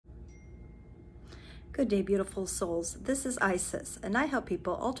Good day, beautiful souls. This is Isis, and I help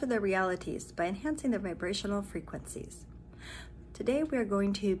people alter their realities by enhancing their vibrational frequencies. Today we are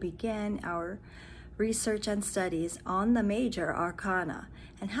going to begin our research and studies on the major arcana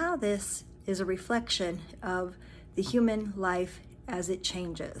and how this is a reflection of the human life as it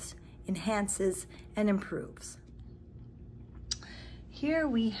changes, enhances, and improves. Here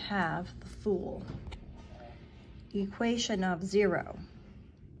we have the Fool, equation of 0.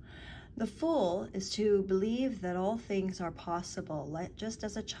 The Fool is to believe that all things are possible, just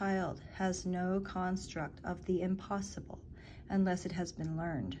as a child has no construct of the impossible unless it has been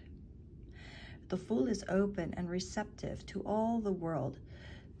learned. The Fool is open and receptive to all the world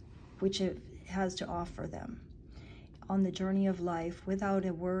which it has to offer them on the journey of life without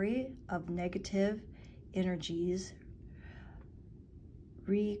a worry of negative energies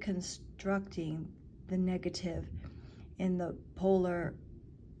reconstructing the negative in the polar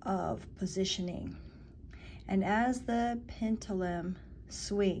of positioning. And as the pendulum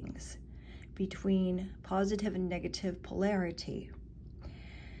swings between positive and negative polarity,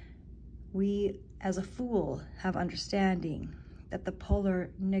 we as a Fool have understanding that the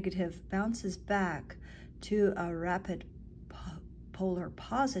polar negative bounces back to a rapid polar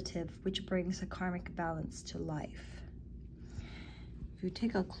positive, which brings a karmic balance to life. If you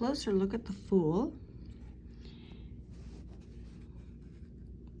take a closer look at the Fool,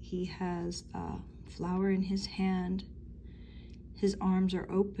 he has a flower in his hand. His arms are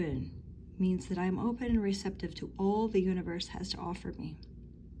open, means that I'm open and receptive to all the universe has to offer me.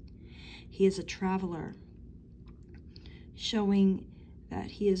 He is a traveler, showing that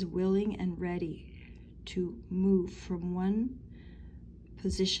he is willing and ready to move from one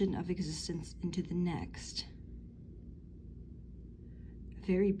position of existence into the next.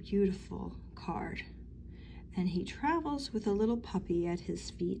 Very beautiful card. And he travels with a little puppy at his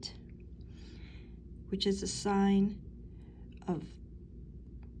feet, which is a sign of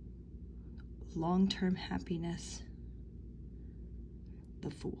long-term happiness.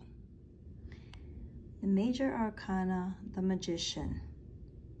 The Fool. The major arcana, the Magician.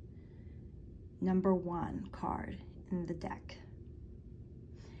 Number 1 card in the deck.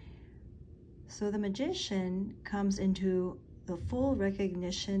 So the Magician comes into the full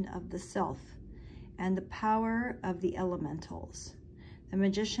recognition of the self and the power of the elementals. The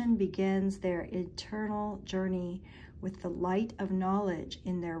Magician begins their eternal journey with the light of knowledge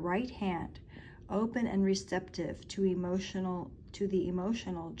in their right hand, open and receptive to the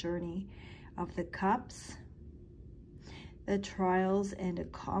emotional journey of the cups, the trials and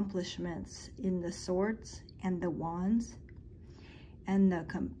accomplishments in the swords and the wands, and the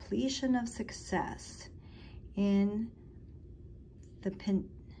completion of success in the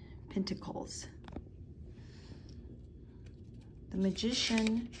pentacles. The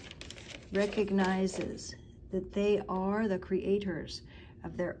Magician recognizes that they are the creators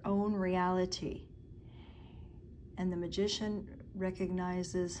of their own reality. And the Magician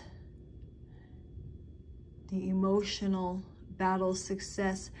recognizes the emotional battle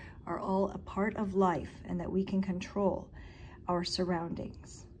success are all a part of life and that we can control our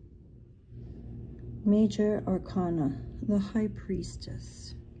surroundings. Major Arcana, the High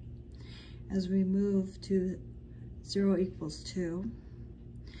Priestess. As we move to 0 equals 2,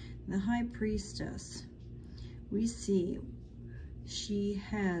 the High Priestess, we see she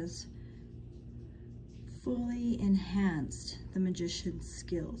has fully enhanced the Magician's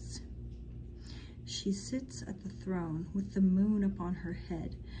skills. She sits at the throne with the moon upon her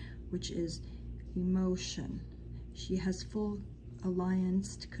head, which is emotion. She has full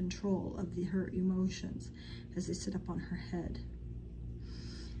allianced control of her emotions as they sit upon her head.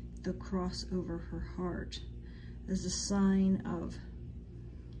 The cross over her heart is a sign of,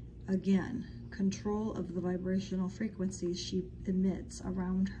 again, control of the vibrational frequencies she emits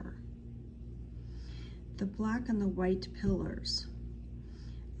around her. The black and the white pillars,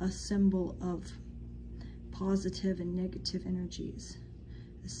 a symbol of positive and negative energies,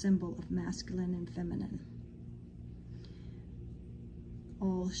 a symbol of masculine and feminine,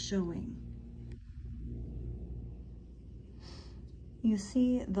 all showing. You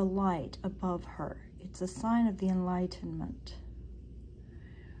see the light above her. It's a sign of the enlightenment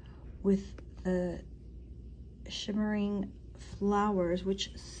with the shimmering flowers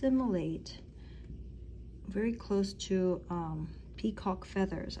which simulate very close to peacock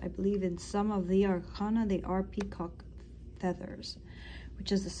feathers. I believe in some of the arcana they are peacock feathers,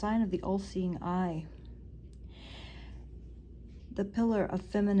 which is the sign of the all-seeing eye. The pillar of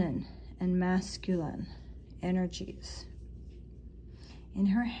feminine and masculine energies. In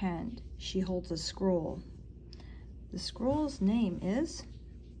her hand, she holds a scroll. The scroll's name is,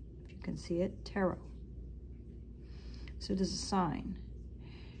 if you can see it, Tarot. So it is a sign.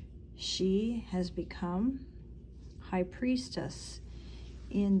 She has become High Priestess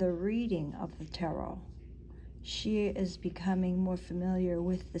in the reading of the tarot. She is becoming more familiar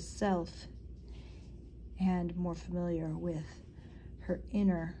with the self and more familiar with her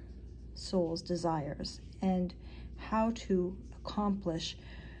inner soul's desires and how to accomplish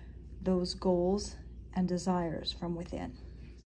those goals and desires from within.